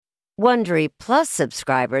Wondery Plus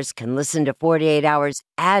subscribers can listen to 48 Hours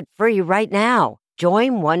ad-free right now.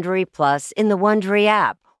 Join Wondery Plus in the Wondery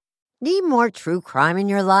app. Need more true crime in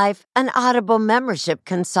your life? An Audible membership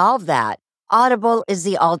can solve that. Audible is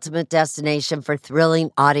the ultimate destination for thrilling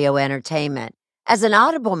audio entertainment. As an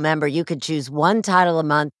Audible member, you can choose one title a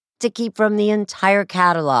month to keep from the entire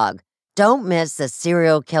catalog. Don't miss The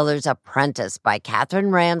Serial Killer's Apprentice by Katherine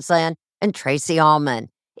Ramsland and Tracy Ullman.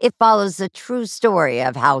 It follows the true story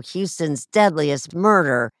of how Houston's deadliest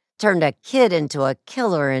murder turned a kid into a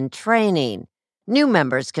killer in training. New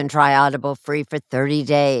members can try Audible free for 30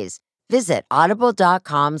 days. Visit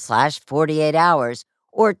audible.com/48 hours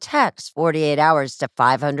or text 48 hours to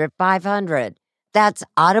 500-500. That's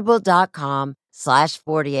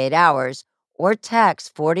audible.com/48 hours or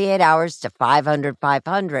text 48 hours to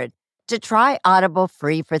 500-500 to try Audible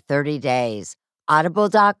free for 30 days.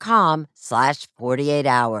 Audible.com/48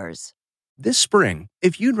 hours. This spring,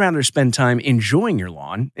 if you'd rather spend time enjoying your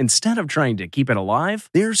lawn instead of trying to keep it alive,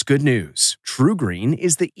 there's good news. True Green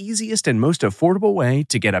is the easiest and most affordable way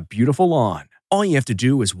to get a beautiful lawn. All you have to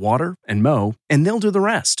do is water and mow, and they'll do the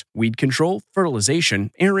rest. Weed control,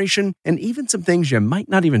 fertilization, aeration, and even some things you might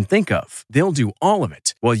not even think of. They'll do all of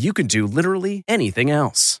it, while you can do literally anything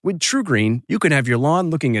else. With True Green, you can have your lawn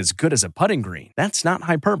looking as good as a putting green. That's not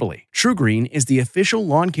hyperbole. True Green is the official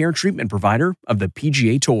lawn care treatment provider of the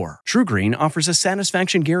PGA Tour. True Green offers a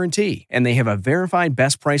satisfaction guarantee, and they have a verified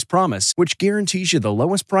best price promise, which guarantees you the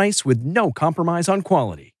lowest price with no compromise on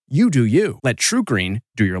quality. You do you. Let True Green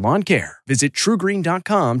do your lawn care. Visit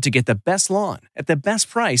truegreen.com to get the best lawn at the best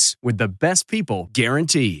price with the best people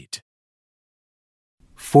guaranteed.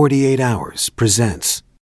 48 Hours presents.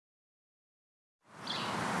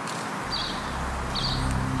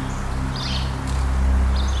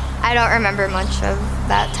 I don't remember much of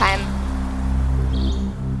that time.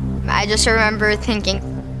 I just remember thinking,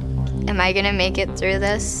 am I gonna make it through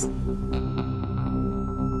this?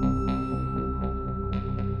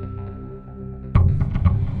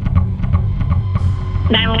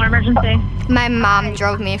 911 emergency. My mom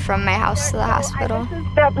drove me from my house to the hospital.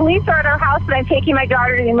 The police are at our house, and I'm taking my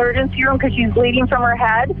daughter to the emergency room because she's bleeding from her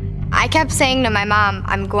head. I kept saying to my mom,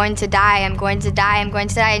 I'm going to die, I'm going to die, I'm going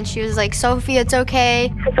to die. And she was like, Sophie, it's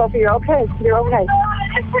okay. Sophie, you're okay. You're okay.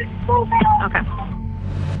 Okay.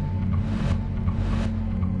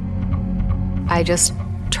 I just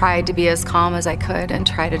tried to be as calm as I could and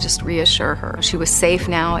try to just reassure her. She was safe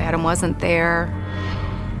now. Adam wasn't there.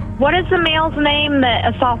 What is the male's name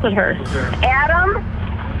that assaulted her? Adam.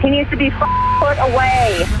 He needs to be put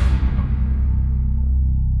away.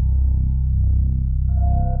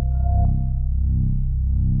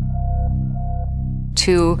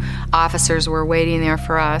 Two officers were waiting there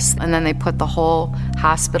for us, and then they put the whole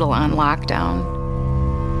hospital on lockdown.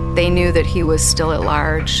 They knew that he was still at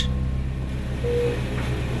large.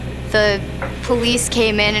 The police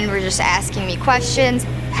came in and were just asking me questions.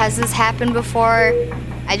 Has this happened before?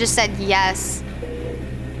 I just said yes.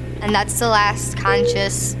 And that's the last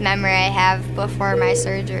conscious memory I have before my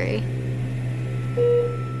surgery.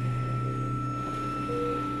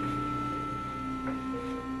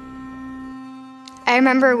 I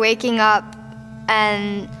remember waking up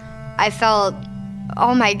and I felt,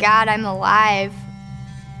 oh my God, I'm alive.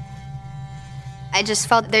 I just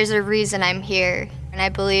felt there's a reason I'm here. And I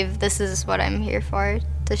believe this is what I'm here for,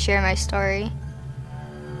 to share my story.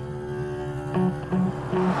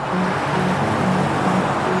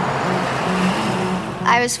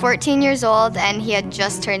 I was 14 years old and he had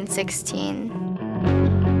just turned 16.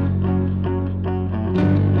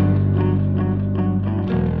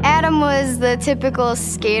 Adam was the typical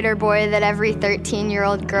skater boy that every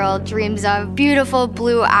 13-year-old girl dreams of. Beautiful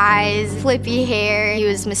blue eyes, flippy hair. He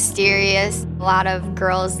was mysterious. A lot of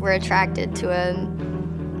girls were attracted to him.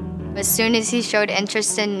 As soon as he showed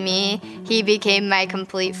interest in me, he became my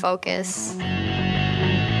complete focus.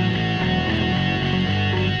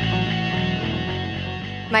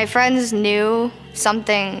 My friends knew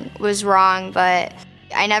something was wrong, but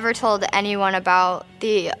I never told anyone about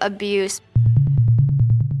the abuse.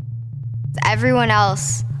 Everyone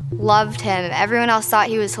else loved him. Everyone else thought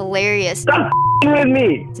he was hilarious. Stop with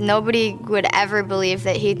me. Nobody would ever believe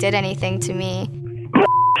that he did anything to me.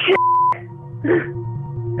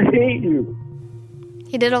 I hate you.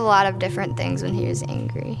 He did a lot of different things when he was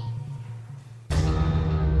angry.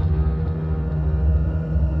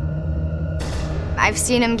 I've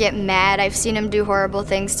seen him get mad. I've seen him do horrible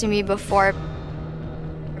things to me before.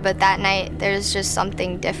 But that night, there's just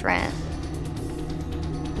something different.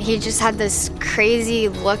 He just had this crazy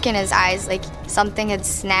look in his eyes, like something had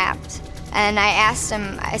snapped. And I asked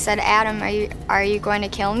him, I said, Adam, are you going to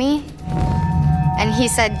kill me? And he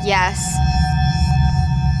said yes.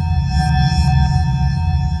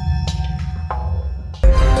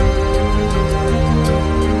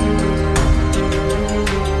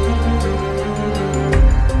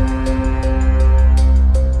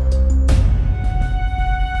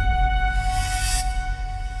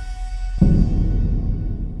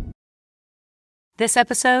 This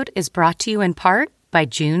episode is brought to you in part by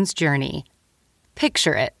June's Journey.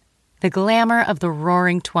 Picture it, the glamour of the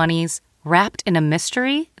roaring 20s wrapped in a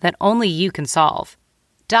mystery that only you can solve.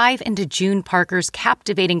 Dive into June Parker's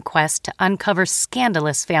captivating quest to uncover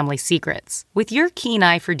scandalous family secrets. With your keen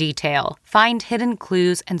eye for detail, find hidden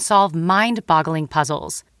clues and solve mind-boggling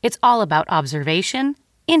puzzles. It's all about observation,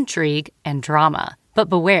 intrigue, and drama. But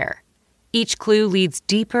beware. Each clue leads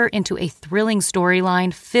deeper into a thrilling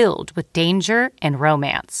storyline filled with danger and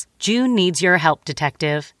romance. June needs your help,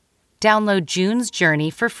 detective. Download June's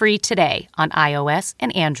Journey for free today on iOS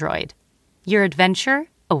and Android. Your adventure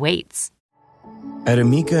awaits. At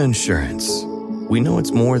Amica Insurance, we know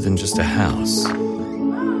it's more than just a house.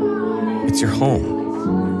 It's your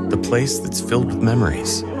home, the place that's filled with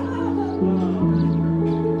memories.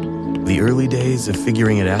 The early days of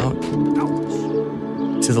figuring it out,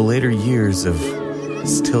 to the later years of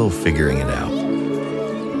still figuring it out.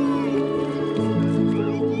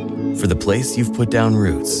 For the place you've put down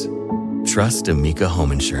roots, trust Amica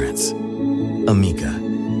Home Insurance. Amica,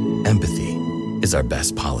 empathy is our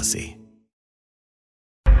best policy.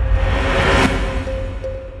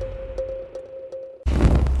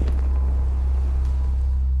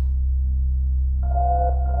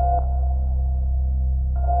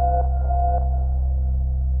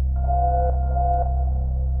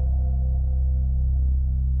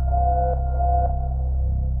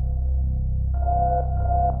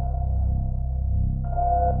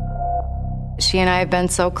 She and I have been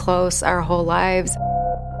so close our whole lives.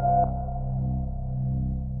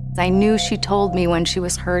 I knew she told me when she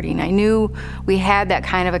was hurting. I knew we had that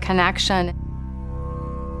kind of a connection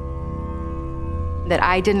that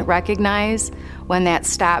I didn't recognize when that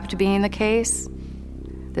stopped being the case,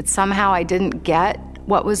 that somehow I didn't get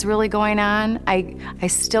what was really going on. I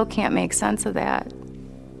still can't make sense of that.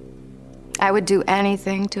 I would do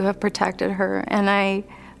anything to have protected her, and I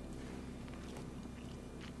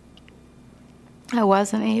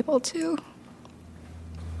wasn't able to.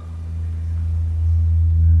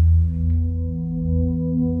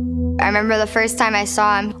 I remember the first time I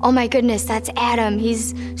saw him, oh my goodness, that's Adam.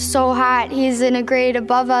 He's so hot. He's in a grade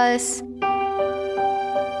above us.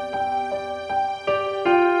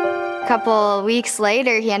 A couple weeks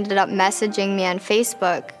later, he ended up messaging me on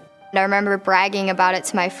Facebook. And I remember bragging about it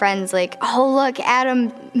to my friends, like, oh, look,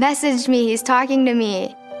 Adam messaged me. He's talking to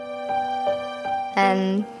me.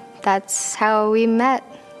 And that's how we met.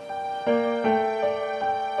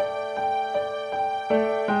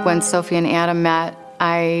 When Sophia and Adam met,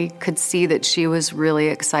 I could see that she was really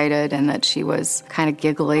excited and that she was kind of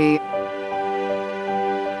giggly.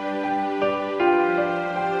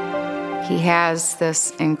 He has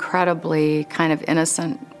this incredibly kind of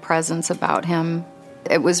innocent presence about him.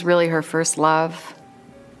 It was really her first love.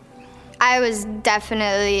 I was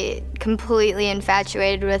definitely completely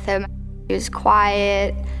infatuated with him. He was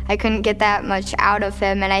quiet. I couldn't get that much out of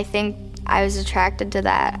him, and I think I was attracted to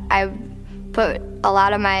that. I put a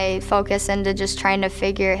lot of my focus into just trying to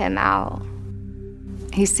figure him out.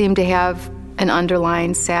 He seemed to have an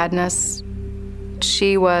underlying sadness.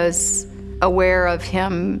 She was aware of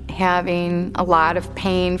him having a lot of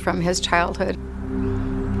pain from his childhood.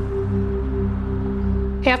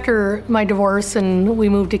 After my divorce and we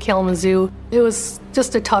moved to Kalamazoo, it was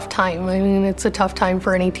just a tough time. I mean, it's a tough time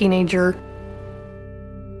for any teenager.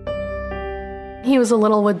 He was a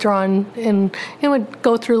little withdrawn and he would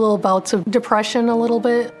go through little bouts of depression a little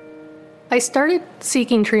bit. I started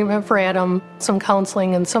seeking treatment for Adam, some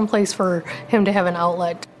counseling, and some place for him to have an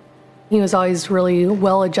outlet. He was always really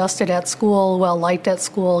well adjusted at school, well liked at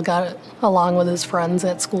school, got along with his friends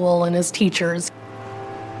at school and his teachers.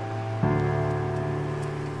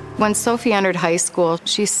 When Sophie entered high school,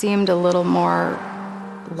 she seemed a little more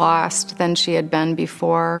lost than she had been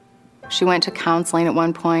before. She went to counseling at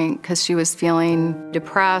one point because she was feeling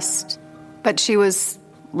depressed, but she was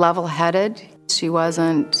level-headed. She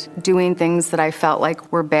wasn't doing things that I felt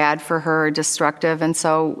like were bad for her, destructive, and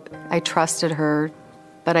so I trusted her,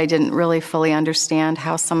 but I didn't really fully understand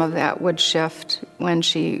how some of that would shift when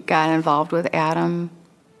she got involved with Adam.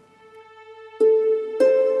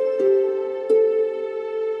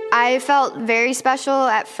 I felt very special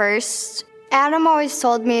at first. Adam always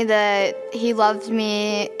told me that he loved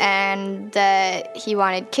me and that he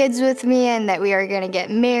wanted kids with me and that we were going to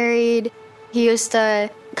get married. He used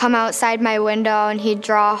to come outside my window and he'd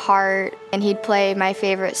draw a heart and he'd play my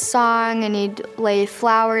favorite song and he'd lay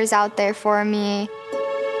flowers out there for me.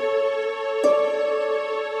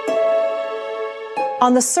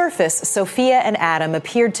 On the surface, Sophia and Adam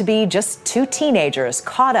appeared to be just two teenagers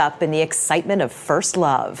caught up in the excitement of first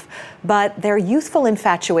love. But their youthful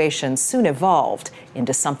infatuation soon evolved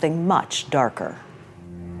into something much darker.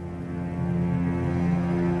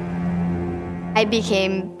 I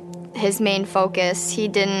became his main focus. He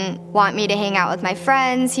didn't want me to hang out with my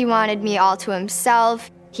friends. He wanted me all to himself.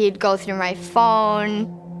 He'd go through my phone.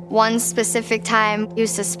 One specific time, he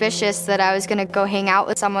was suspicious that I was gonna go hang out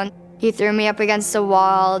with someone. He threw me up against a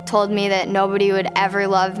wall, told me that nobody would ever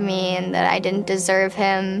love me and that I didn't deserve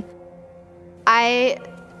him. I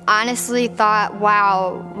honestly thought,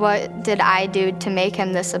 wow, what did I do to make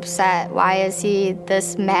him this upset? Why is he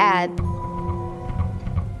this mad?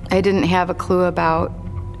 I didn't have a clue about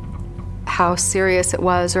how serious it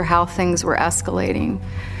was or how things were escalating.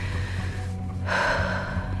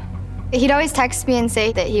 He'd always text me and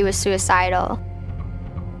say that he was suicidal.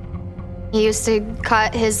 He used to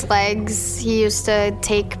cut his legs. He used to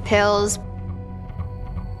take pills.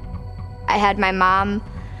 I had my mom,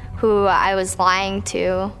 who I was lying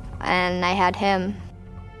to, and I had him.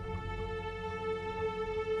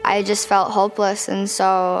 I just felt hopeless, and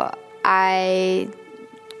so I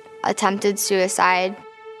attempted suicide.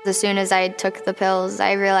 As soon as I took the pills,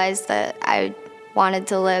 I realized that I wanted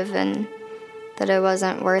to live and that it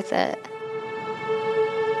wasn't worth it.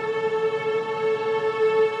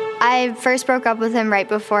 I first broke up with him right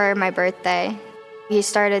before my birthday. He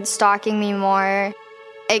started stalking me more.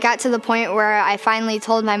 It got to the point where I finally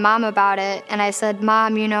told my mom about it, and I said,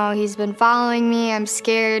 Mom, you know, he's been following me, I'm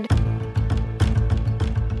scared.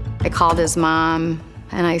 I called his mom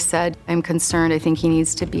and I said, I'm concerned, I think he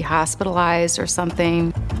needs to be hospitalized or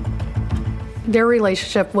something. Their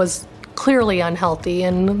relationship was clearly unhealthy,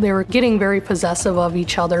 and they were getting very possessive of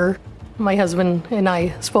each other. My husband and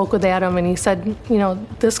I spoke with Adam, and he said, you know,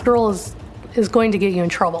 this girl is going to get you in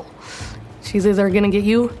trouble. She's either going to get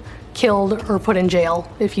you killed or put in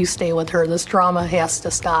jail if you stay with her. This drama has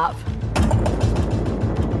to stop.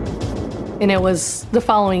 And it was the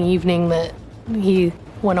following evening that he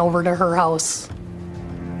went over to her house.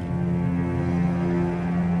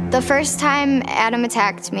 The first time Adam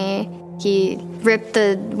attacked me, he ripped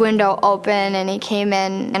the window open and he came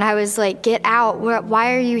in, and I was like, get out,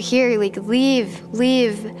 why are you here? Like,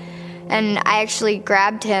 leave. And I actually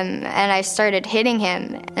grabbed him and I started hitting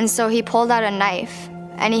him. And so he pulled out a knife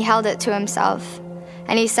and he held it to himself.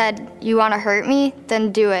 And he said, you wanna hurt me?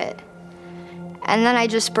 Then do it. And then I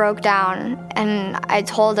just broke down and I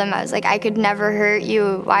told him, I was like, I could never hurt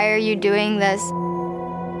you. Why are you doing this?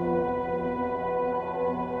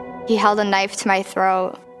 He held a knife to my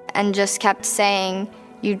throat and just kept saying,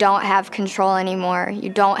 you don't have control anymore. You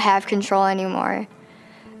don't have control anymore.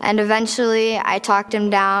 And eventually I talked him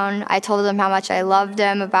down. I told him how much I loved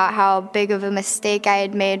him, about how big of a mistake I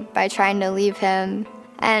had made by trying to leave him.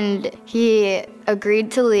 And he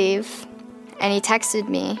agreed to leave, and he texted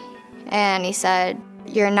me, and he said,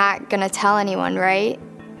 you're not gonna tell anyone, right?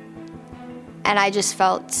 And I just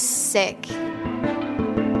felt sick.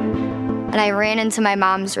 And I ran into my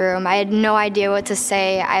mom's room. I had no idea what to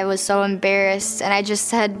say. I was so embarrassed. And I just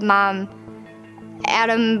said, Mom,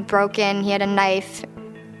 Adam broke in, he had a knife,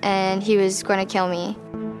 and he was going to kill me.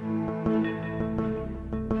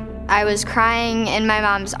 I was crying in my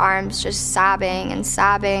mom's arms, just sobbing and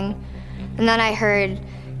sobbing. And then I heard,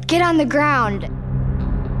 get on the ground.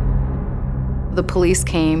 The police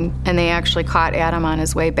came, and they actually caught Adam on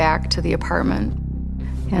his way back to the apartment.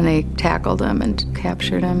 And they tackled him and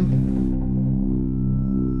captured him.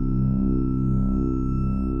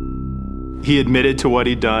 He admitted to what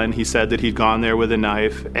he'd done. He said that he'd gone there with a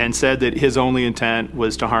knife and said that his only intent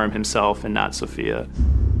was to harm himself and not Sophia.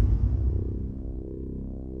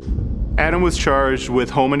 Adam was charged with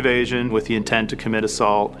home invasion with the intent to commit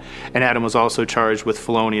assault, and Adam was also charged with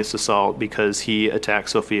felonious assault because he attacked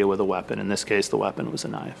Sophia with a weapon. In this case, the weapon was a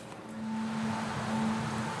knife.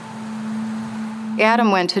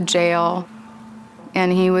 Adam went to jail,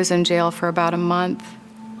 and he was in jail for about a month.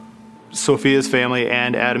 Sophia's family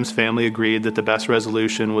and Adam's family agreed that the best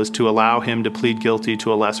resolution was to allow him to plead guilty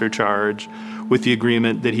to a lesser charge with the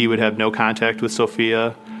agreement that he would have no contact with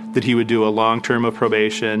Sophia, that he would do a long term of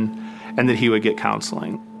probation, and that he would get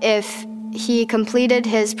counseling. If he completed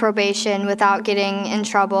his probation without getting in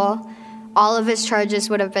trouble, all of his charges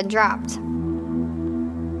would have been dropped.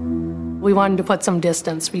 We wanted to put some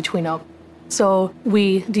distance between them. So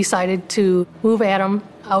we decided to move Adam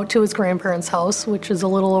out to his grandparents' house, which is a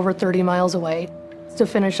little over 30 miles away, to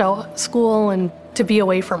finish out school and to be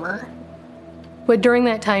away from her. But during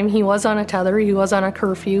that time, he was on a tether, he was on a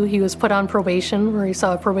curfew, he was put on probation, where he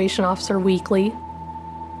saw a probation officer weekly.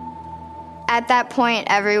 At that point,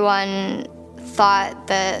 everyone thought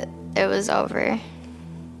that it was over,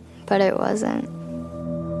 but it wasn't.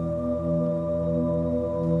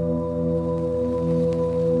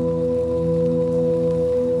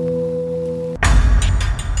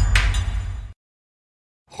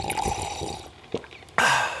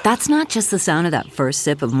 That's not just the sound of that first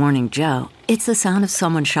sip of Morning Joe. It's the sound of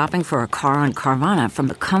someone shopping for a car on Carvana from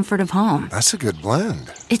the comfort of home. That's a good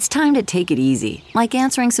blend. It's time to take it easy, like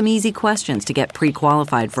answering some easy questions to get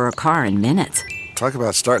pre-qualified for a car in minutes. Talk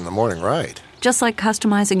about starting the morning right. Just like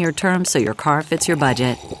customizing your terms so your car fits your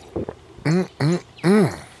budget.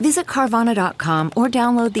 Visit Carvana.com or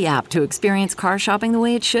download the app to experience car shopping the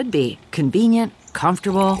way it should be. Convenient,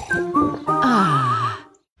 comfortable.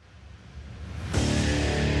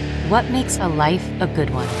 What makes a life a good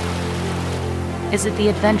one? Is it the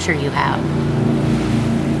adventure you have?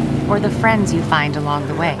 Or the friends you find along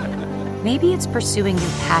the way? Maybe it's pursuing your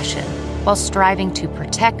passion while striving to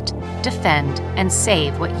protect, defend, and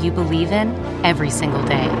save what you believe in every single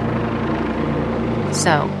day.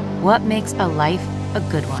 So, what makes a life a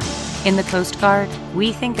good one? In the Coast Guard,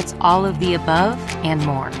 we think it's all of the above and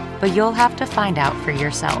more, but you'll have to find out for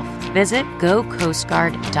yourself. Visit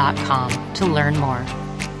gocoastguard.com to learn more.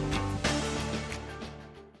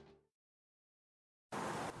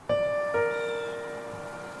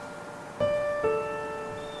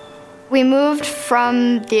 We moved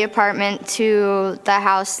from the apartment to the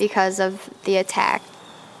house because of the attack.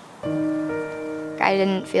 I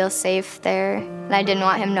didn't feel safe there, and I didn't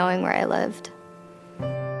want him knowing where I lived.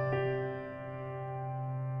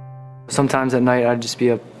 Sometimes at night I'd just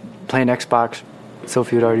be up playing Xbox.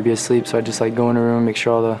 Sophie would already be asleep, so I'd just go in her room, make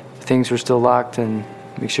sure all the things were still locked, and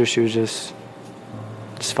make sure she was just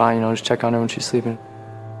fine, just check on her when she's sleeping.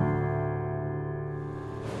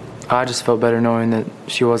 I just felt better knowing that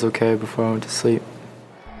she was okay before I went to sleep.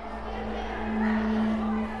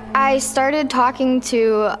 I started talking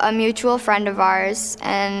to a mutual friend of ours,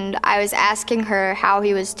 and I was asking her how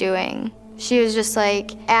he was doing. She was just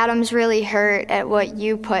like, Adam's really hurt at what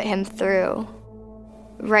you put him through.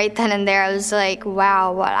 Right then and there, I was like,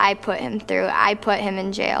 wow, what I put him through. I put him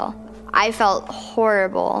in jail. I felt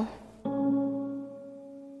horrible.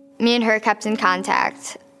 Me and her kept in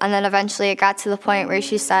contact. And then eventually it got to the point where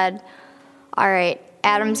she said, all right,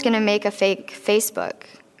 Adam's gonna make a fake Facebook.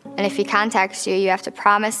 And if he contacts you, you have to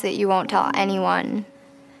promise that you won't tell anyone.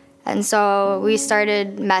 And so we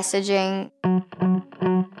started messaging.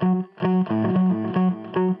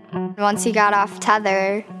 Once he got off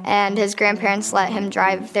tether and his grandparents let him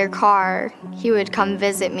drive their car, he would come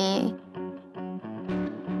visit me.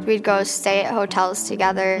 We'd go stay at hotels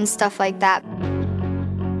together and stuff like that.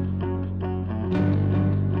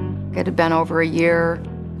 It had been over a year.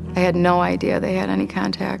 I had no idea they had any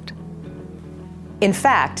contact. In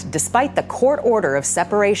fact, despite the court order of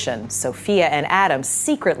separation, Sophia and Adam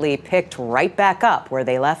secretly picked right back up where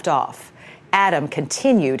they left off. Adam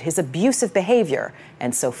continued his abusive behavior,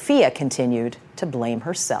 and Sophia continued to blame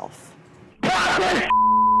herself.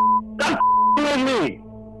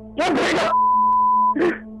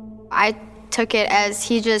 I took it as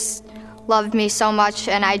he just loved me so much,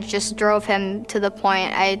 and I just drove him to the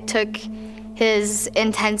point. I took his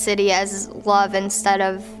intensity as love instead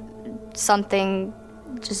of something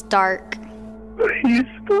just dark. Please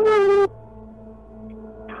stop.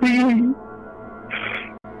 Please.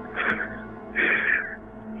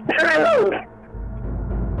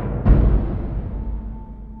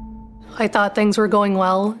 I thought things were going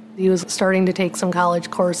well. He was starting to take some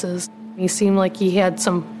college courses. He seemed like he had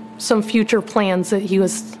some future plans that he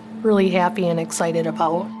was really happy and excited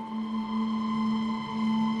about.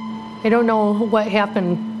 I don't know what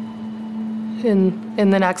happened in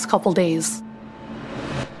the next couple days.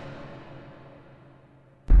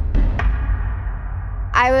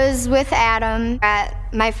 I was with Adam at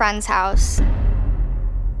my friend's house,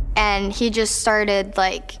 and he just started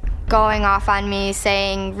going off on me,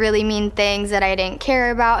 saying really mean things that I didn't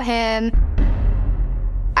care about him.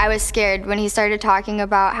 I was scared when he started talking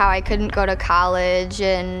about how I couldn't go to college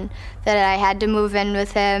and that I had to move in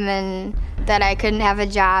with him and that I couldn't have a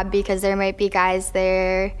job because there might be guys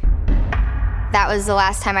there. That was the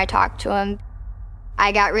last time I talked to him.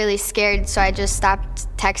 I got really scared, so I just stopped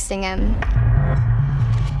texting him.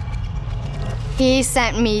 He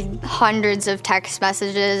sent me hundreds of text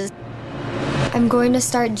messages. I'm going to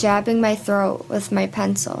start jabbing my throat with my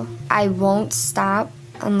pencil. I won't stop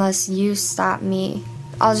unless you stop me.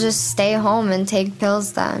 I'll just stay home and take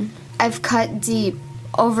pills then. I've cut deep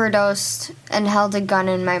overdosed and held a gun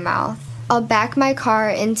in my mouth. I'll back my car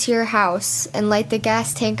into your house and light the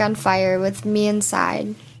gas tank on fire with me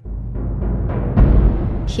inside.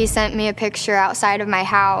 He sent me a picture outside of my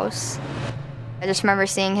house. I just remember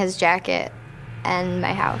seeing his jacket and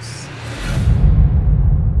my house.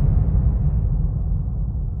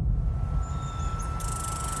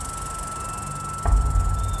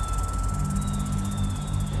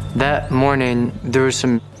 That morning, there were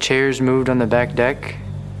some chairs moved on the back deck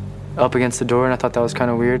up against the door, and I thought that was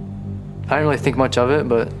kind of weird. I didn't really think much of it,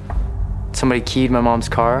 but somebody keyed my mom's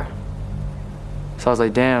car. So I was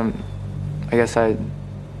like, damn, I guess I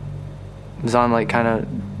was on like kind of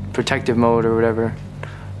protective mode or whatever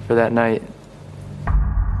for that night.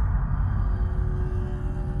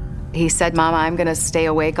 He said, Mama, I'm gonna stay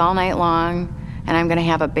awake all night long and I'm gonna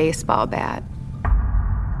have a baseball bat.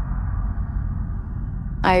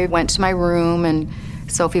 I went to my room and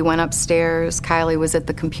Sophie went upstairs. Kylie was at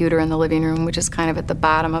the computer in the living room, which is kind of at the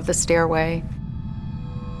bottom of the stairway.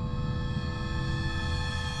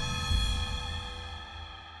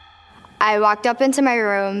 I walked up into my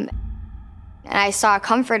room and I saw a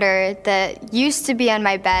comforter that used to be on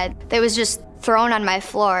my bed that was just thrown on my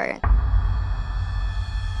floor.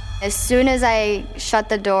 As soon as I shut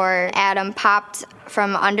the door, Adam popped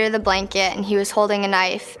from under the blanket and he was holding a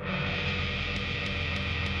knife.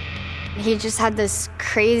 He just had this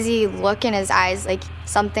crazy look in his eyes, like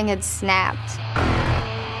something had snapped.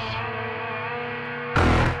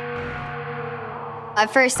 At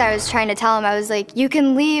first I was trying to tell him, I was like, you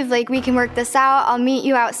can leave, like we can work this out, I'll meet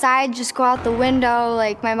you outside, just go out the window,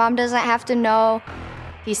 like my mom doesn't have to know.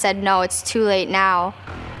 He said, no, it's too late now.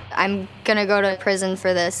 I'm gonna go to prison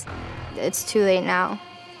for this. It's too late now.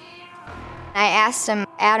 I asked him,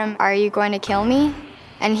 Adam, are you going to kill me?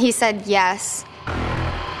 And he said, yes.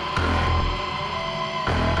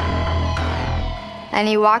 And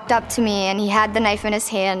he walked up to me and he had the knife in his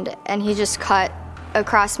hand and he just cut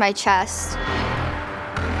across my chest.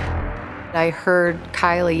 I heard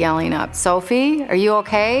Kylie yelling up, Sophie, are you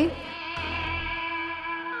okay?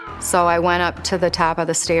 So I went up to the top of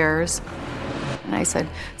the stairs and I said,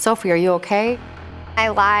 Sophie, are you okay? I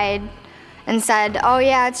lied and said, oh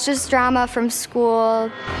yeah, it's just drama from school.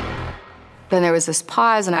 Then there was this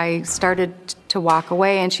pause and I started to walk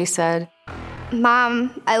away and she said,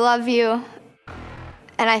 Mom, I love you.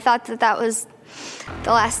 And I thought that that was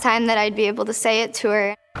the last time that I'd be able to say it to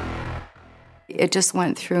her. It just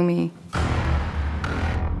went through me.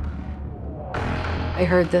 I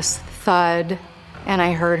heard this thud, and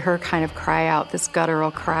I heard her kind of cry out, this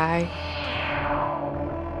guttural cry.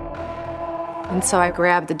 And so I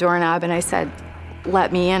grabbed the doorknob and I said,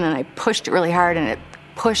 let me in, and I pushed it really hard, and it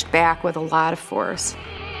pushed back with a lot of force.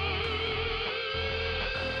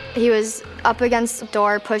 He was up against the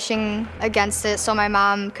door, pushing against it so my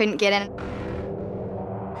mom couldn't get in.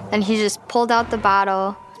 And he just pulled out the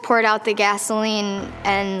bottle, poured out the gasoline,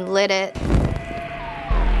 and lit it.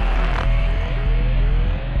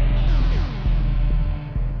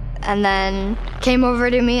 And then came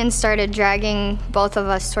over to me and started dragging both of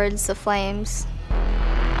us towards the flames.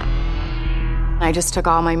 I just took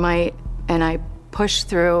all my might and I pushed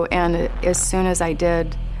through, and as soon as I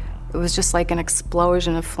did, it was just like an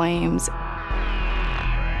explosion of flames.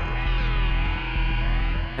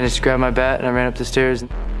 I just grabbed my bat and I ran up the stairs.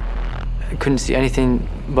 I couldn't see anything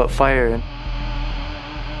but fire.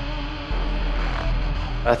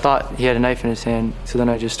 I thought he had a knife in his hand, so then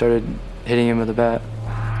I just started hitting him with a bat.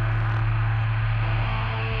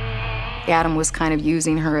 Adam was kind of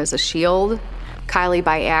using her as a shield. Kylie,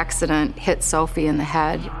 by accident, hit Sophie in the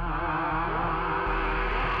head.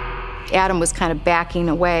 Adam was kind of backing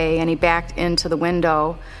away, and he backed into the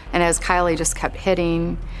window, and as Kylie just kept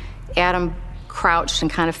hitting, Adam crouched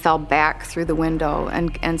and kind of fell back through the window,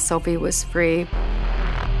 and Sophie was free.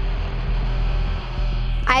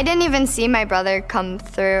 I didn't even see my brother come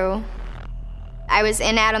through. I was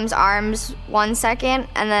in Adam's arms 1 second,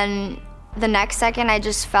 and then the next second I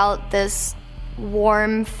just felt this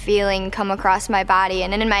warm feeling come across my body,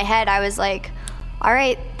 and in my head I was like, all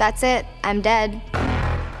right, that's it, I'm dead.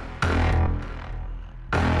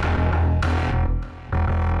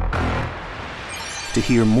 To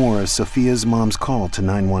hear more of Sophia's mom's call to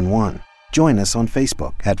 911, join us on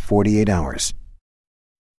Facebook at 48 Hours.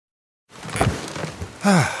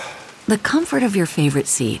 The comfort of your favorite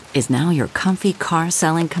seat is now your comfy car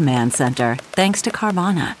selling command center, thanks to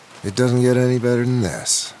Carvana. It doesn't get any better than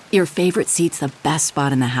this. Your favorite seat's the best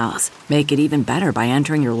spot in the house. Make it even better by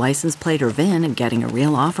entering your license plate or VIN and getting a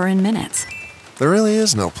real offer in minutes. There really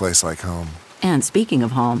is no place like home. And speaking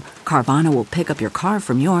of home, Carvana will pick up your car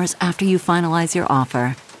from yours after you finalize your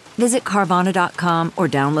offer. Visit Carvana.com or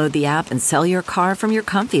download the app and sell your car from your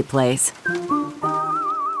comfy place.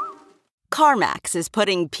 CarMax is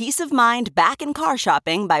putting peace of mind back in car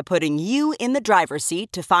shopping by putting you in the driver's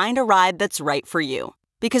seat to find a ride that's right for you.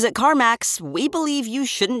 Because at CarMax, we believe you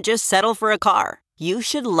shouldn't just settle for a car. You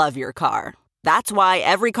should love your car. That's why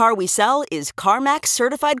every car we sell is CarMax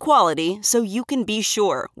certified quality, so you can be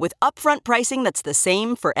sure with upfront pricing that's the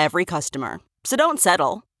same for every customer. So don't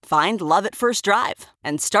settle. Find love at first drive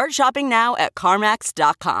and start shopping now at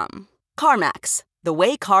CarMax.com. CarMax, the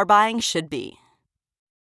way car buying should be.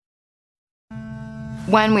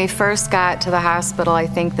 When we first got to the hospital, I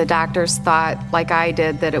think the doctors thought, like I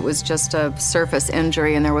did, that it was just a surface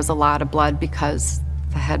injury and there was a lot of blood because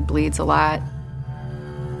the head bleeds a lot.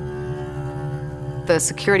 The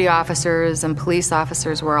security officers and police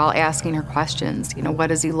officers were all asking her questions. You know, what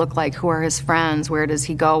does he look like? Who are his friends? Where does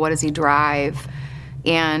he go? What does he drive?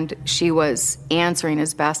 And she was answering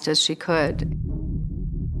as best as she could.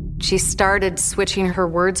 She started switching her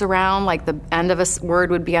words around, like the end of a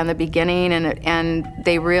word would be on the beginning, and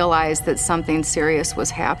they realized that something serious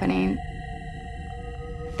was happening.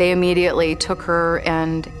 They immediately took her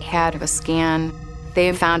and had a scan.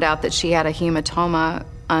 They found out that she had a hematoma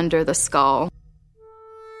under the skull.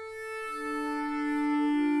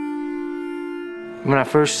 When I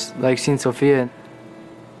first seen Sophia,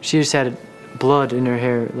 she just had blood in her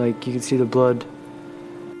hair, like you could see the blood.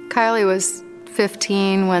 Kylie was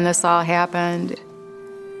 15 when this all happened.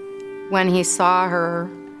 When he saw her,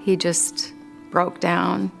 he just broke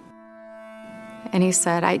down. And he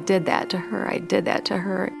said, I did that to her, I did that to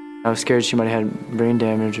her. I was scared she might have had brain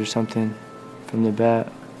damage or something from the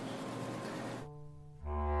bat.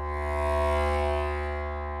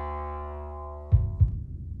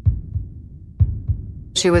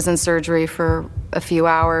 She was in surgery for a few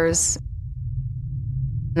hours.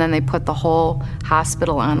 And then they put the whole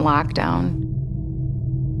hospital on lockdown.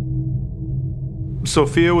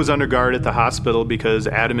 Sophia was under guard at the hospital because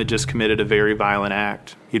Adam had just committed a very violent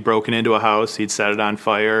act. He'd broken into a house, he'd set it on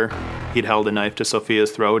fire, he'd held a knife to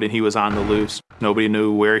Sophia's throat, and he was on the loose. Nobody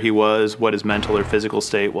knew where he was, what his mental or physical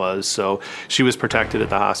state was, so she was protected at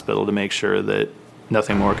the hospital to make sure that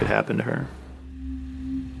nothing more could happen to her.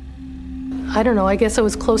 I don't know, I guess it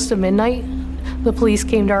was close to midnight. The police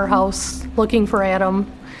came to our house looking for Adam,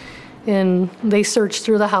 and they searched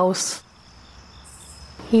through the house.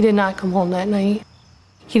 He did not come home that night.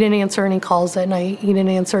 He didn't answer any calls that night. He didn't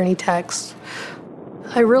answer any texts.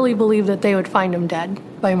 I really believe that they would find him dead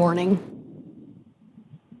by morning.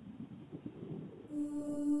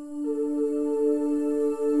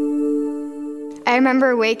 I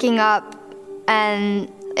remember waking up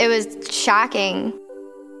and it was shocking.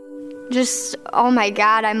 Just, oh my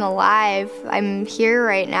God, I'm alive. I'm here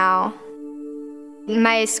right now.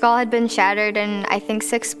 My skull had been shattered in, I think,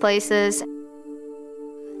 6 places.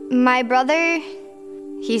 My brother,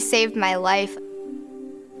 he saved my life.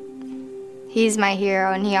 He's my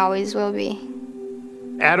hero, and he always will be.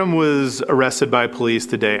 Adam was arrested by police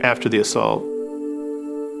the day after the assault.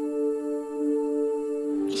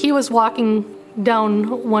 He was walking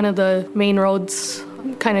down one of the main roads,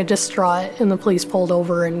 kind of distraught, and the police pulled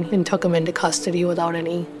over and took him into custody without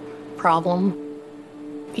any problem.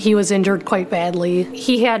 He was injured quite badly.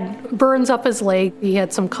 He had burns up his leg. He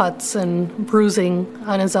had some cuts and bruising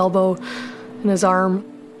on his elbow and his arm.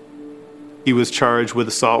 He was charged with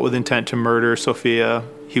assault with intent to murder Sophia.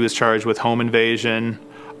 He was charged with home invasion,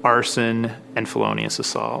 arson, and felonious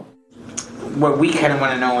assault. What we kind of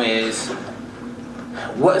want to know is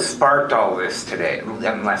what sparked all this today,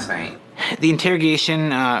 last night? The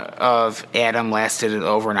interrogation of Adam lasted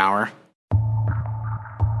over an hour.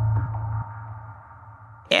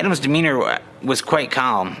 Adam's demeanor was quite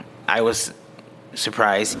calm. I was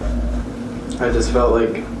surprised. I just felt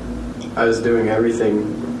like I was doing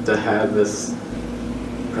everything to have this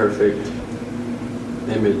perfect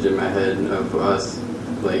image in my head of us,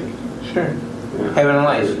 like... Sure. Yeah, having a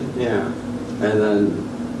life. Yeah. And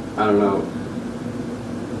then, I don't know,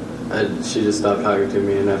 she just stopped talking to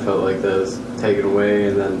me, and I felt like that was taken away,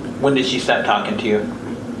 and then... When did she stop talking to you?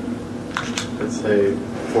 Let's say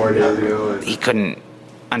 4 days ago. He couldn't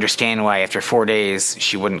understand why after 4 days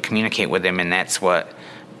she wouldn't communicate with him, and that's what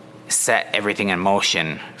set everything in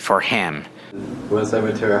motion for him. Once I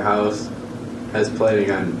went to her house, I was planning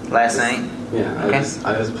on... Last night? Yeah, Okay.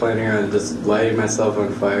 I was planning on just lighting myself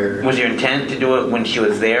on fire. Was your intent to do it when she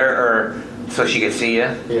was there, or so she could see you?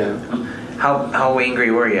 Yeah. How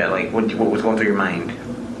angry were you? Like, what was going through your mind?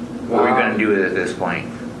 What were you going to do at this point?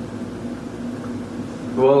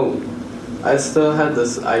 Well, I still had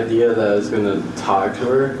this idea that I was going to talk to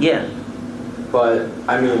her. Yeah. But,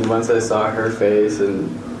 I mean, once I saw her face and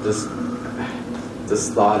just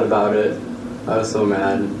thought about it, I was so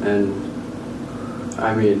mad, and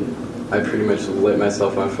I mean, I pretty much lit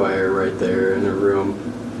myself on fire right there in a room,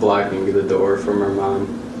 blocking the door from our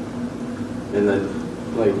mom. And then,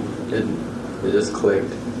 like, it just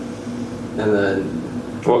clicked. And then...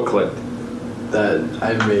 What clicked? That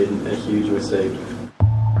I made a huge mistake.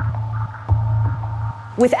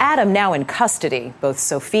 With Adam now in custody, both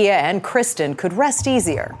Sophia and Kristen could rest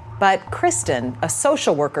easier. But Kristen, a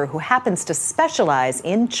social worker who happens to specialize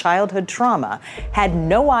in childhood trauma, had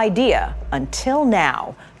no idea until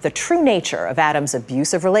now the true nature of Adam's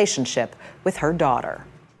abusive relationship with her daughter.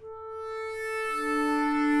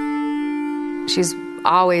 She's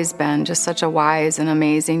always been just such a wise and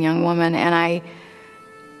amazing young woman, and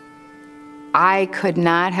I could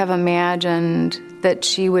not have imagined that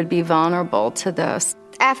she would be vulnerable to this.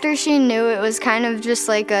 After she knew, it was kind of just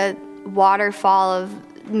like a waterfall of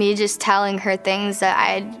me just telling her things that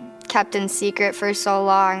I'd kept in secret for so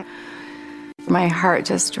long. My heart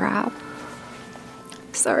just dropped.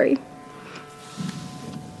 Sorry.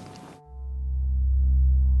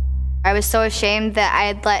 I was so ashamed that I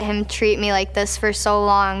had let him treat me like this for so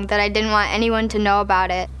long that I didn't want anyone to know about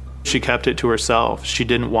it. She kept it to herself. She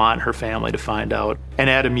didn't want her family to find out. And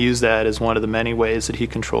Adam used that as one of the many ways that he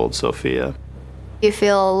controlled Sophia. You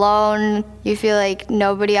feel alone. You feel like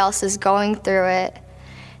nobody else is going through it.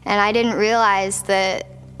 And I didn't realize that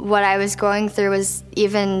what I was going through was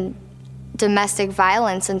even domestic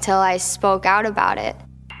violence until I spoke out about it.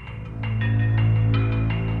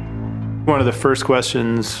 One of the first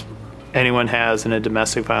questions anyone has in a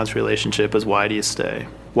domestic violence relationship is, why do you stay?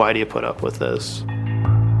 Why do you put up with this?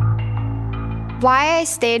 Why I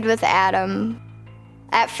stayed with Adam.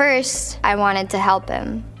 At first, I wanted to help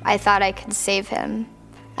him. I thought I could save him.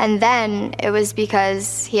 And then it was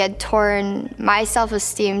because he had torn my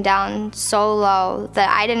self-esteem down so low that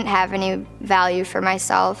I didn't have any value for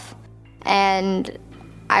myself. And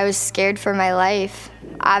I was scared for my life,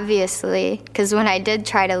 obviously, because when I did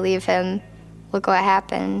try to leave him, look what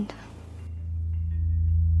happened.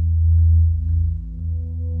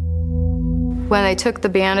 When they took the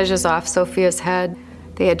bandages off Sophia's head,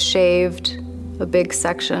 they had shaved a big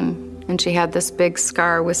section, and she had this big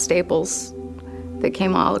scar with staples that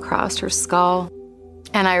came all across her skull.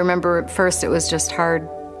 And I remember at first it was just hard.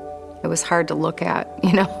 It was hard to look at,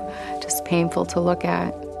 just painful to look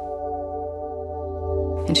at.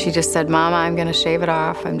 And she just said, "Mama, I'm gonna shave it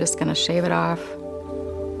off. I'm just gonna shave it off."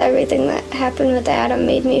 Everything that happened with Adam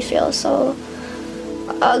made me feel so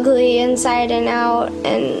ugly inside and out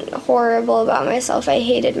and horrible about myself. I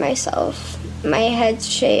hated myself. My head's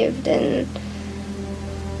shaved and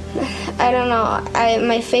I don't know,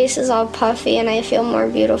 my face is all puffy and I feel more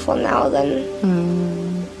beautiful now than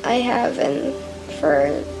I have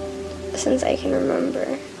since I can remember.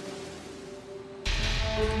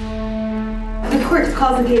 The court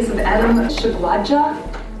calls the case of Adam Shagwadja.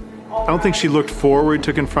 I don't think she looked forward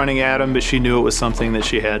to confronting Adam, but she knew it was something that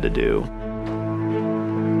she had to do.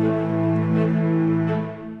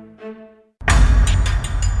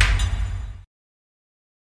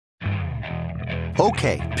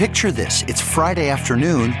 Okay, picture this. It's Friday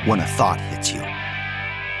afternoon when a thought hits you.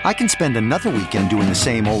 I can spend another weekend doing the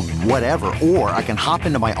same old whatever, or I can hop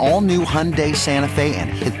into my all-new Hyundai Santa Fe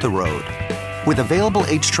and hit the road. With available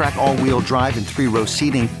H-Track all-wheel drive and 3-row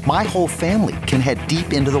seating, my whole family can head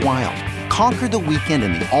deep into the wild. Conquer the weekend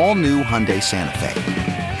in the all-new Hyundai Santa Fe.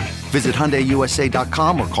 Visit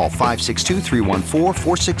HyundaiUSA.com or call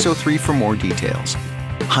 562-314-4603 for more details.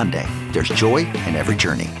 Hyundai, there's joy in every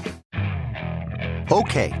journey.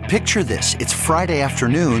 Okay, picture this. It's Friday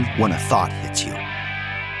afternoon when a thought hits you.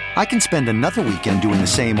 I can spend another weekend doing the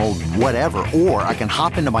same old whatever, or I can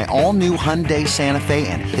hop into my all-new Hyundai Santa Fe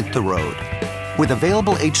and hit the road. With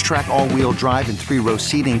available H-Track all-wheel drive and 3-row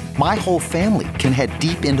seating, my whole family can head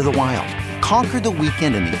deep into the wild. Conquer the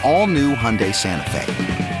weekend in the all-new Hyundai Santa Fe.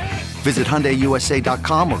 Visit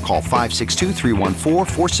HyundaiUSA.com or call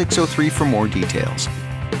 562-314-4603 for more details.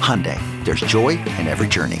 Hyundai, there's joy in every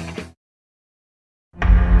journey.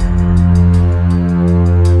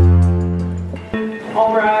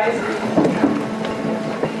 All rise.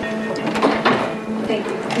 Thank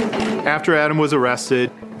you. After Adam was arrested,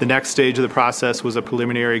 the next stage of the process was a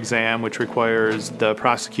preliminary exam, which requires the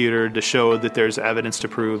prosecutor to show that there's evidence to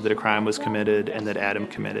prove that a crime was committed and that Adam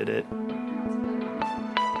committed it.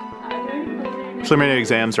 Preliminary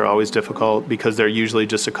exams are always difficult because they're usually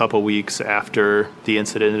just a couple weeks after the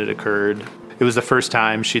incident had occurred. It was the first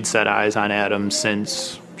time she'd set eyes on Adam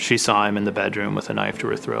since she saw him in the bedroom with a knife to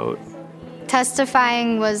her throat.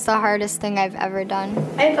 Testifying was the hardest thing I've ever done.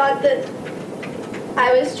 I thought that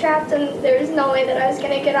I was trapped and there was no way that I was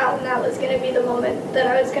going to get out, and that was going to be the moment that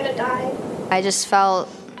I was going to die. I just felt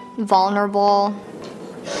vulnerable,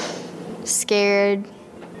 scared.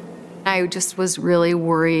 I just was really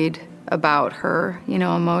worried about her,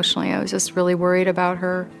 emotionally. I was just really worried about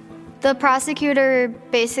her. The prosecutor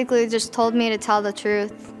basically just told me to tell the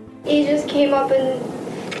truth. He just came up and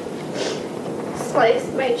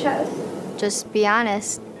sliced my chest. Just be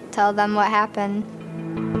honest. Tell them what happened.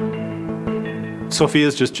 Sophia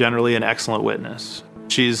is just generally an excellent witness.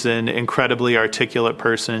 She's an incredibly articulate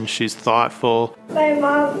person. She's thoughtful. My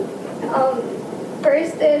mom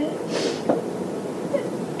burst in,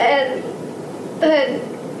 and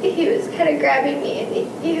then he was kind of grabbing me,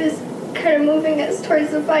 and he was kind of moving us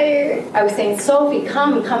towards the fire. I was saying, Sophie,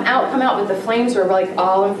 come out, but the flames were like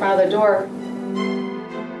all in front of the door.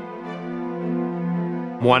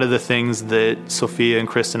 One of the things that Sophia and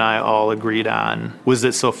Chris and I all agreed on was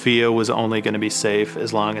that Sophia was only going to be safe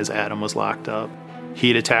as long as Adam was locked up.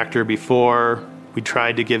 He'd attacked her before. We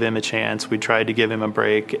tried to give him a chance. We tried to give him a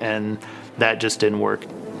break, and that just didn't work.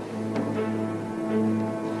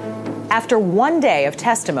 After one day of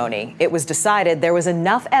testimony, it was decided there was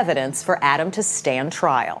enough evidence for Adam to stand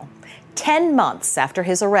trial. 10 months after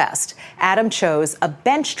his arrest, Adam chose a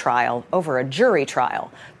bench trial over a jury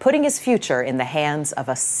trial, putting his future in the hands of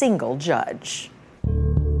a single judge.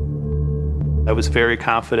 I was very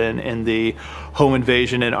confident in the home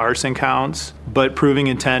invasion and arson counts, but proving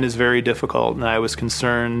intent is very difficult, and I was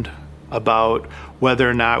concerned about whether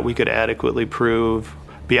or not we could adequately prove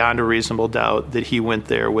beyond a reasonable doubt that he went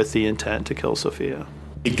there with the intent to kill Sophia.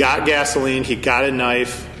 He got gasoline, he got a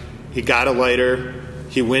knife, he got a lighter,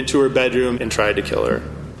 he went to her bedroom and tried to kill her.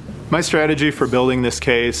 My strategy for building this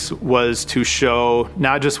case was to show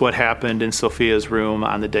not just what happened in Sophia's room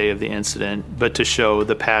on the day of the incident, but to show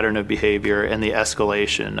the pattern of behavior and the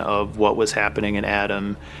escalation of what was happening in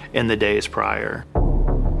Adam in the days prior.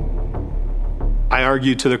 I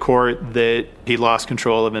argued to the court that he lost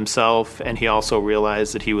control of himself, and he also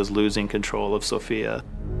realized that he was losing control of Sophia.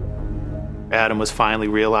 Adam was finally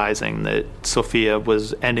realizing that Sophia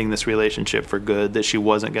was ending this relationship for good, that she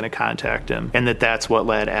wasn't going to contact him, and that's what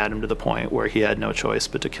led Adam to the point where he had no choice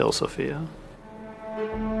but to kill Sophia.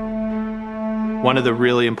 One of the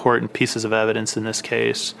really important pieces of evidence in this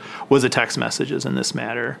case was the text messages in this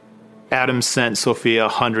matter. Adam sent Sophia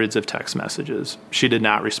hundreds of text messages. She did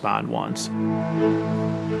not respond once.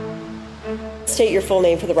 State your full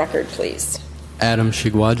name for the record, please. Adam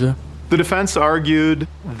Shigwaja. The defense argued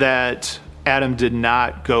that Adam did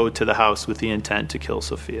not go to the house with the intent to kill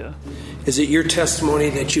Sophia. Is it your testimony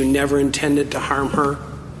that you never intended to harm her?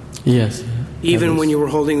 Yes. Even when you were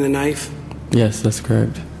holding the knife? Yes, that's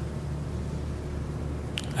correct.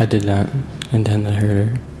 I did not intend to hurt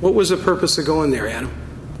her. What was the purpose of going there, Adam?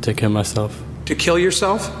 To kill myself. To kill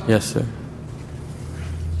yourself? Yes, sir.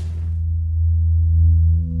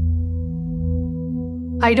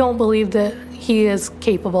 I don't believe that he is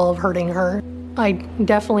capable of hurting her. I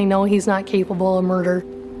definitely know he's not capable of murder.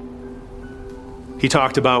 He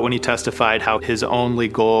talked about when he testified how his only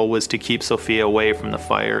goal was to keep Sophia away from the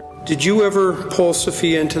fire. Did you ever pull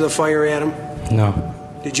Sophia into the fire, Adam? No.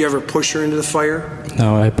 Did you ever push her into the fire?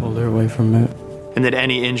 No, I pulled her away from it. And that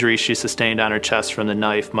any injury she sustained on her chest from the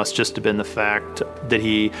knife must just have been the fact that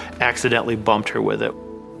he accidentally bumped her with it.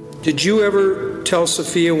 Did you ever tell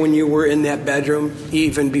Sophia when you were in that bedroom,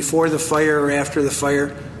 even before the fire or after the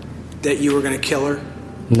fire, that you were going to kill her?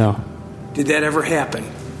 No. Did that ever happen?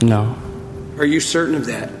 No. Are you certain of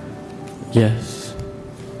that? Yes.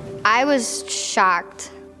 I was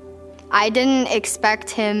shocked. I didn't expect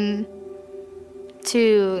him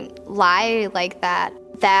to lie like that.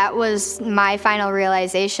 That was my final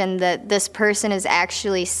realization that this person is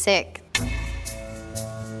actually sick.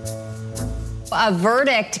 A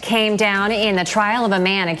verdict came down in the trial of a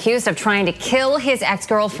man accused of trying to kill his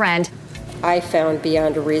ex-girlfriend. I found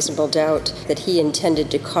beyond a reasonable doubt that he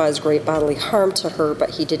intended to cause great bodily harm to her,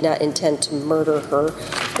 but he did not intend to murder her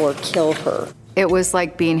or kill her. It was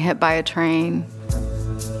like being hit by a train.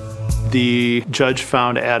 The judge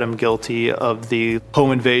found Adam guilty of the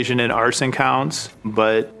home invasion and arson counts,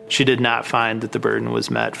 but she did not find that the burden was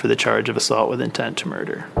met for the charge of assault with intent to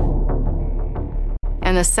murder.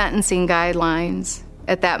 And the sentencing guidelines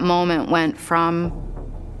at that moment went from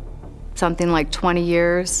something like 20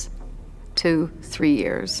 years to 3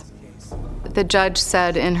 years. The judge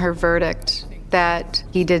said in her verdict that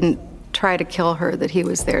he didn't try to kill her, that he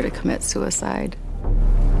was there to commit suicide.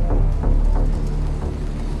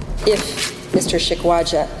 If Mr.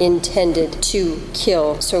 Shigwaja intended to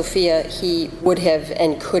kill Sophia, he would have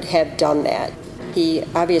and could have done that. He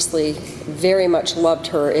obviously very much loved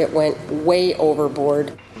her. It went way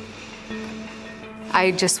overboard.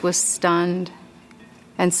 I just was stunned,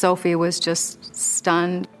 and Sophie was just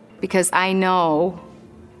stunned, because I know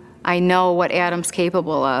what Adam's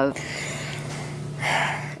capable of.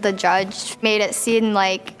 The judge made it seem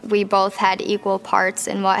like we both had equal parts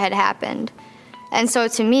in what had happened. And so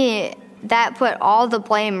to me, that put all the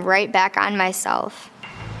blame right back on myself.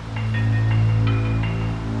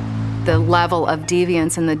 The level of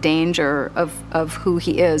deviance and the danger of who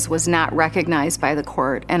he is was not recognized by the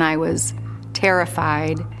court, and I was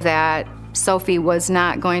terrified that Sophie was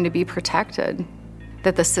not going to be protected,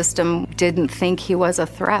 that the system didn't think he was a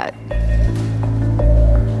threat.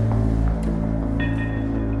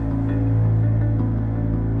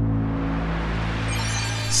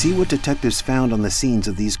 See what detectives found on the scenes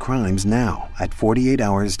of these crimes now at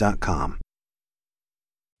 48hours.com.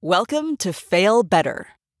 Welcome to Fail Better,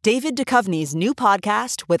 David Duchovny's new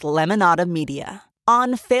podcast with Lemonada Media.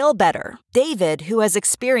 On Fail Better, David, who has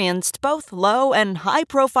experienced both low and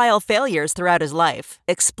high-profile failures throughout his life,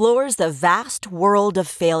 explores the vast world of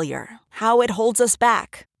failure, how it holds us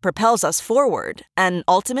back, propels us forward, and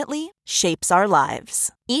ultimately shapes our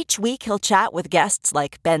lives. Each week he'll chat with guests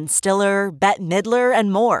like Ben Stiller, Bette Midler,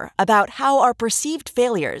 and more about how our perceived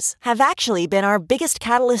failures have actually been our biggest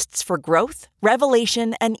catalysts for growth,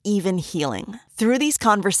 revelation, and even healing. Through these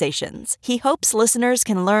conversations, he hopes listeners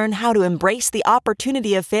can learn how to embrace the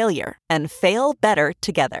opportunity of failure and fail better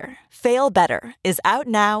together. Fail Better is out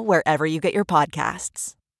now wherever you get your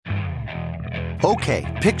podcasts.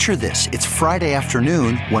 Okay, picture this. It's Friday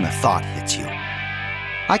afternoon when a thought hits you.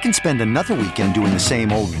 I can spend another weekend doing the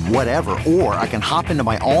same old whatever, or I can hop into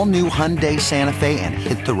my all-new Hyundai Santa Fe and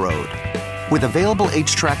hit the road. With available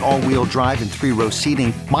H-Track all-wheel drive and 3-row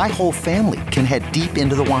seating, my whole family can head deep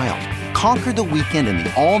into the wild. Conquer the weekend in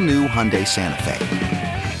the all-new Hyundai Santa Fe.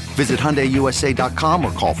 Visit HyundaiUSA.com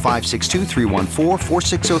or call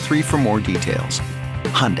 562-314-4603 for more details.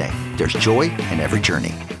 Hyundai, there's joy in every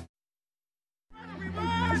journey.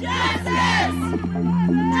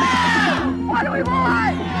 What do we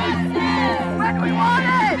want? When do we want it?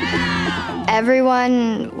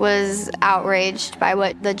 Everyone was outraged by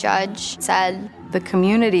what the judge said. The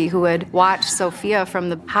community who had watched Sophia from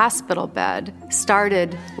the hospital bed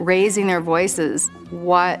started raising their voices.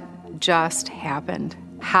 What just happened?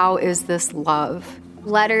 How is this love?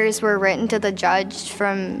 Letters were written to the judge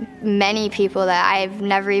from many people that I've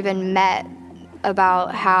never even met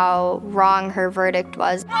about how wrong her verdict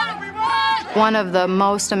was. One of the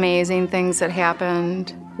most amazing things that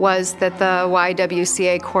happened was that the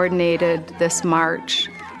YWCA coordinated this march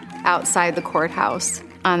outside the courthouse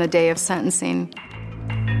on the day of sentencing.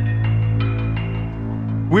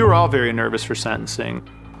 We were all very nervous for sentencing.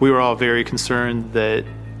 We were all very concerned that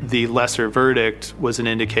the lesser verdict was an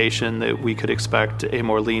indication that we could expect a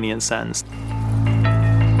more lenient sentence.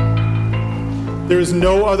 There is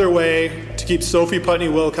no other way to keep Sophie Putney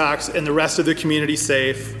Wilcox and the rest of the community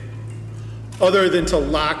safe other than to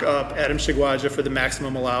lock up Adam Shigwaja for the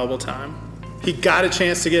maximum allowable time. He got a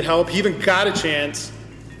chance to get help. He even got a chance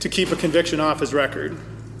to keep a conviction off his record.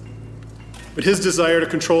 But his desire to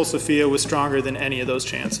control Sophia was stronger than any of those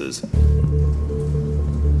chances.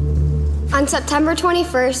 On September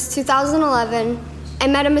 21st, 2011, I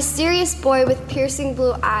met a mysterious boy with piercing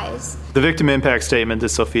blue eyes. The victim impact statement that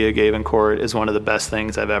Sophia gave in court is one of the best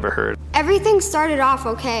things I've ever heard. Everything started off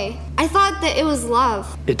okay. I thought that it was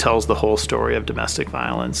love. It tells the whole story of domestic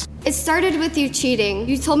violence. It started with you cheating.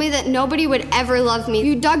 You told me that nobody would ever love me.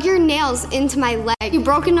 You dug your nails into my leg. You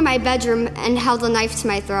broke into my bedroom and held a knife to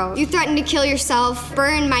my throat. You threatened to kill yourself,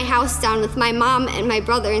 burn my house down with my mom and my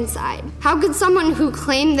brother inside. How could someone who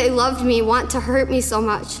claimed they loved me want to hurt me so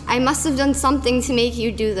much? I must have done something to make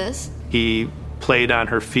you do this. He played on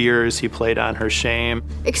her fears, he played on her shame.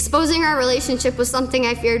 Exposing our relationship was something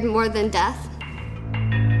I feared more than death.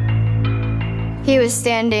 He was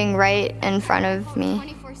standing right in front of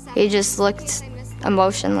me. He just looked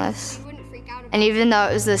emotionless. And even though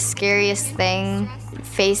it was the scariest thing,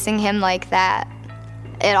 facing him like that,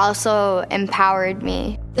 it also empowered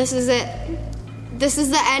me. This is it. This is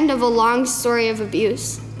the end of a long story of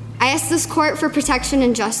abuse. I ask this court for protection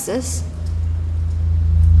and justice.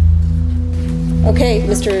 Okay,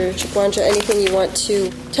 Mr. Shigwaja, anything you want to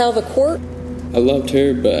tell the court? I loved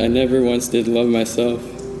her, but I never once did love myself.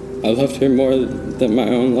 I loved her more than my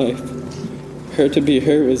own life. Her to be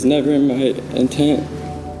her was never my intent.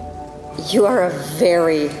 You are a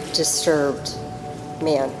very disturbed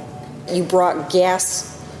man. You brought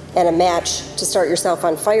gas and a match to start yourself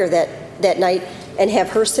on fire that night and have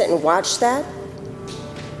her sit and watch that?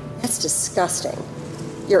 That's disgusting.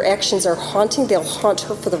 Your actions are haunting. They'll haunt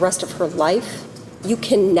her for the rest of her life. You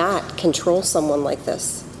cannot control someone like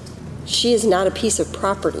this. She is not a piece of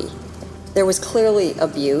property. There was clearly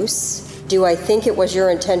abuse. Do I think it was your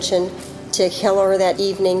intention to kill her that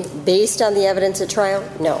evening based on the evidence at trial?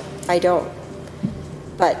 No, I don't.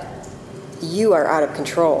 But you are out of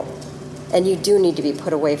control, and you do need to be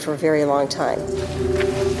put away for a very long time.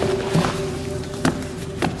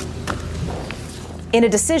 In a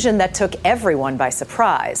decision that took everyone by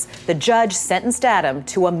surprise, the judge sentenced Adam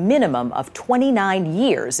to a minimum of 29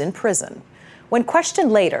 years in prison. When questioned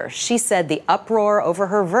later, she said the uproar over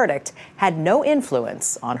her verdict had no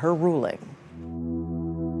influence on her ruling.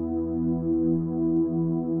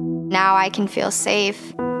 Now I can feel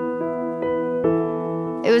safe.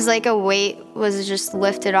 It was like a weight was just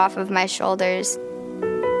lifted off of my shoulders.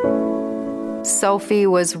 Sophie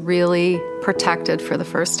was really protected for the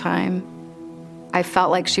first time. I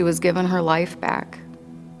felt like she was given her life back.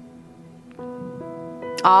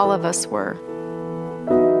 All of us were.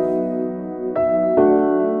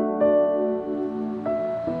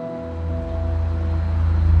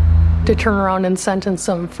 To turn around and sentence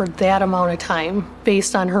them for that amount of time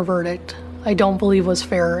based on her verdict, I don't believe was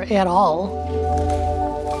fair at all.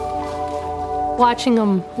 Watching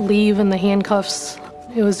them leave in the handcuffs,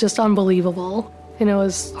 it was just unbelievable, and it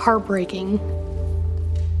was heartbreaking.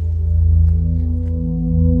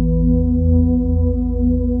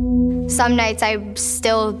 Some nights I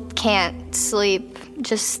still can't sleep,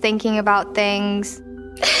 just thinking about things.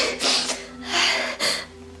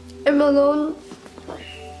 I'm alone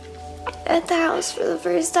at the house for the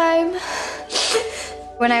first time.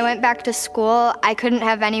 When I went back to school, I couldn't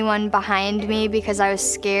have anyone behind me because I was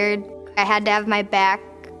scared. I had to have my back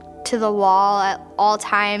to the wall at all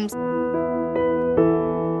times.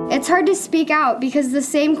 It's hard to speak out because the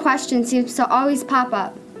same question seems to always pop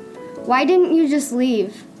up. Why didn't you just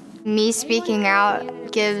leave? Me speaking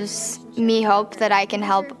out gives me hope that I can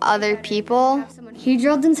help other people. He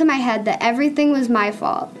drilled into my head that everything was my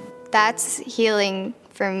fault. That's healing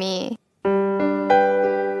for me.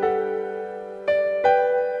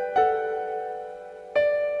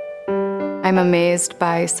 I'm amazed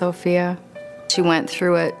by Sophia. She went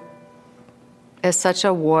through it as such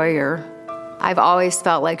a warrior. I've always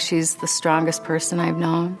felt like she's the strongest person I've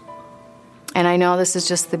known. And I know this is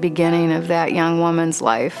just the beginning of that young woman's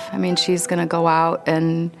life. I mean, she's gonna go out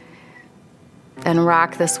and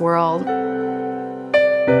rock this world.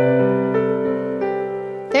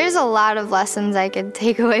 There's a lot of lessons I could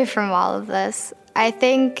take away from all of this. I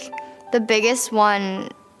think the biggest one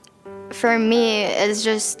for me is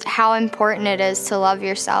just how important it is to love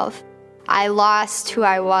yourself. I lost who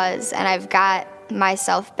I was, and I've got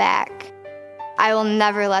myself back. I will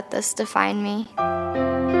never let this define me.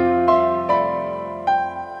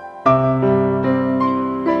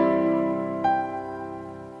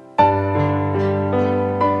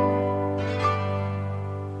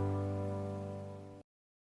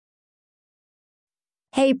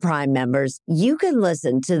 Hey, Prime members, you can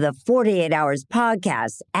listen to the 48 Hours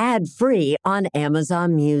podcast ad-free on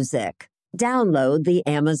Amazon Music. Download the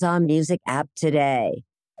Amazon Music app today.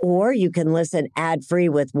 Or you can listen ad-free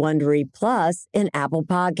with Wondery Plus in Apple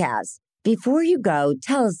Podcasts. Before you go,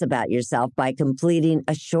 tell us about yourself by completing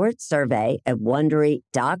a short survey at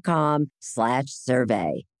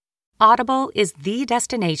Wondery.com/survey. Audible is the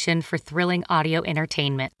destination for thrilling audio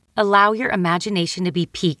entertainment. Allow your imagination to be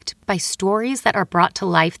piqued by stories that are brought to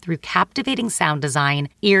life through captivating sound design,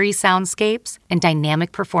 eerie soundscapes, and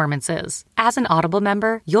dynamic performances. As an Audible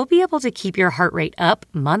member, you'll be able to keep your heart rate up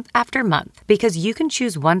month after month because you can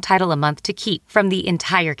choose one title a month to keep from the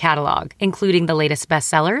entire catalog, including the latest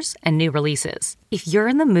bestsellers and new releases. If you're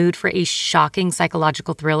in the mood for a shocking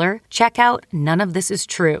psychological thriller, check out None of This Is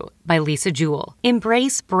True by Lisa Jewell.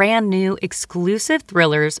 Embrace brand new, exclusive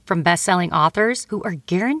thrillers from best-selling authors who are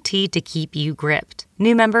guaranteed to keep you gripped.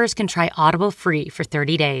 New members can try Audible free for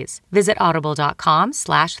 30 days. Visit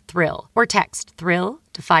audible.com/thrill or text thrill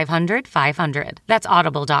to 500-500. That's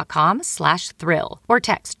audible.com/thrill or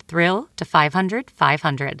text thrill to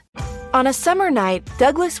 500-500. On a summer night,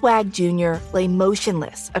 Douglas Wag Jr. lay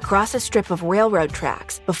motionless across a strip of railroad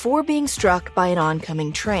tracks before being struck by an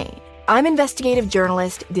oncoming train. I'm investigative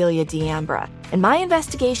journalist Delia D'Ambra, and my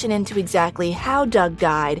investigation into exactly how Doug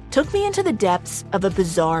died took me into the depths of a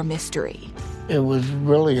bizarre mystery. It was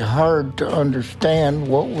really hard to understand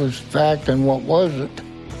what was fact and what wasn't.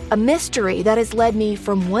 A mystery that has led me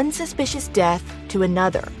from one suspicious death to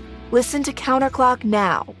another. Listen to Counterclock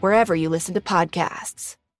now, wherever you listen to podcasts.